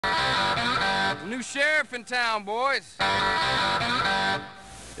new sheriff in town, boys.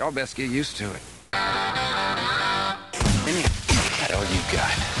 Y'all best get used to it. What the hell you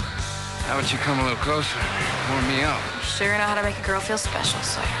got? How about you come a little closer? Warm me up. You sure know how to make a girl feel special,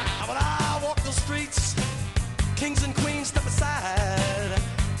 Sawyer. When I walk the streets, kings and queens step aside.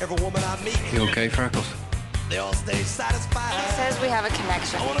 Every woman I meet. You okay, Freckles? They all stay satisfied. It says we have a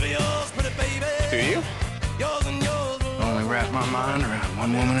connection. I wanna be yours, pretty baby. Do you? Yours and yours. Only wrap my mind around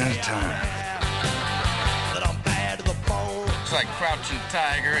one woman at a time. That I'm bad to the bone. Looks like Crouching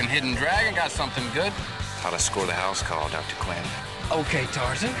Tiger and Hidden Dragon got something good. How to score the house call, Dr. Quinn. Okay,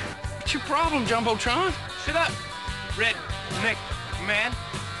 Tarzan. What's your problem, Jumbotron? Shut up, red neck man.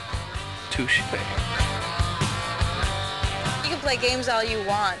 Touche. You can play games all you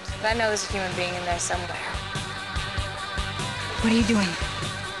want, but I know there's a human being in there somewhere. What are you doing?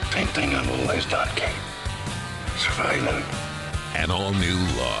 Same thing I've always done, Kate. Surviving. An all-new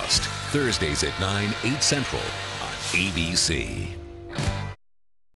Lost. Thursdays at 9, 8 Central on ABC.